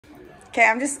Okay,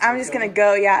 I'm just gonna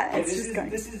go. Yeah, it's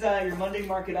This is your Monday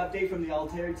market update from the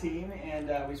Altair team, and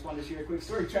we just wanted to share a quick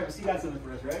story. Travis, you got something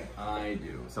for us, right? I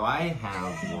do. So I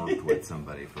have worked with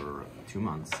somebody for 2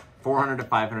 months, $400,000 to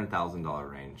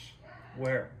 $500,000 range.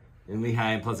 Where? In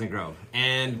Lehigh and Pleasant Grove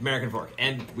and American Fork,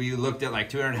 and we looked at like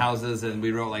 200 houses, and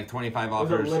we wrote like 25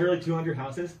 offers. Was it literally 200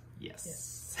 houses?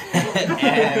 Yes.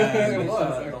 It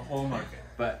was the whole market.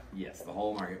 But yes, the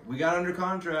whole market. We got under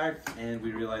contract, and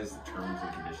we realized the terms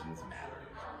and conditions matter.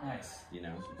 Nice. You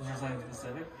know. Was there something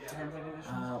specific terms and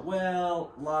conditions?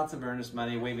 Well, lots of earnest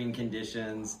money, waiving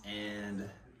conditions, and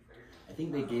I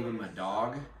think they gave him a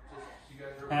dog.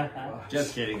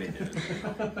 Just kidding, they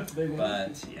didn't.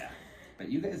 But yeah. But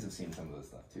you guys have seen some of this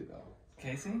stuff too, though.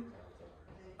 Casey?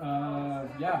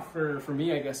 Yeah, for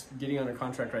me, I guess getting under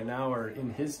contract right now, or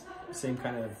in his same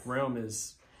kind of realm,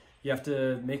 is you have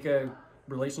to make a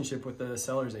relationship with the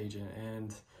seller's agent.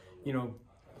 And, you know,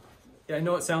 I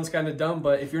know it sounds kind of dumb,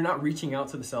 but if you're not reaching out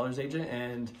to the seller's agent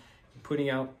and putting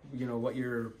out, you know, what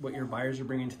your buyers are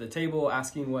bringing to the table,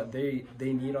 asking what they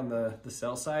need on the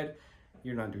sell side,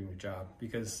 you're not doing your job,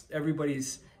 because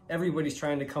everybody's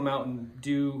trying to come out and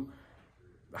do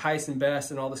highest and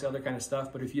best and all this other kind of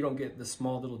stuff. But if you don't get the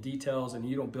small little details and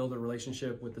you don't build a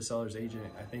relationship with the seller's agent,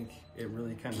 I think it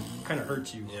really kind of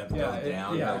hurts you.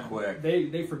 Down quick.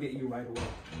 They forget you right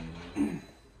away.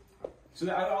 So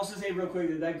I would also say real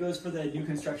quick that goes for the new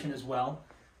construction as well.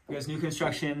 Because new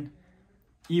construction,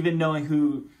 even knowing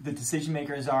who the decision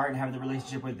makers are and having the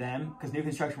relationship with them, because new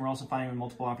construction we're also finding in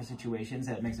multiple offer situations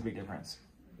that makes a big difference.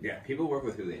 Yeah, people work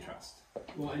with who they trust.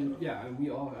 Well, and yeah, and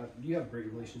you have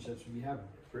great relationships. We have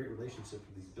great relationships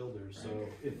with these builders. So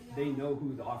if they know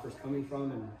who the offer's coming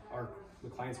from and the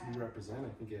clients we represent, I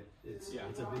think it's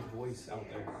a big voice out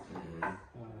there.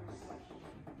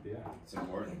 Yeah, It's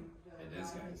important. It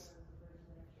is, guys.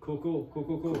 Cool. Cool.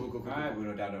 All right.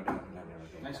 No doubt.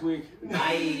 Next week.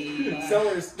 Nice.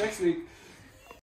 Sellers next week.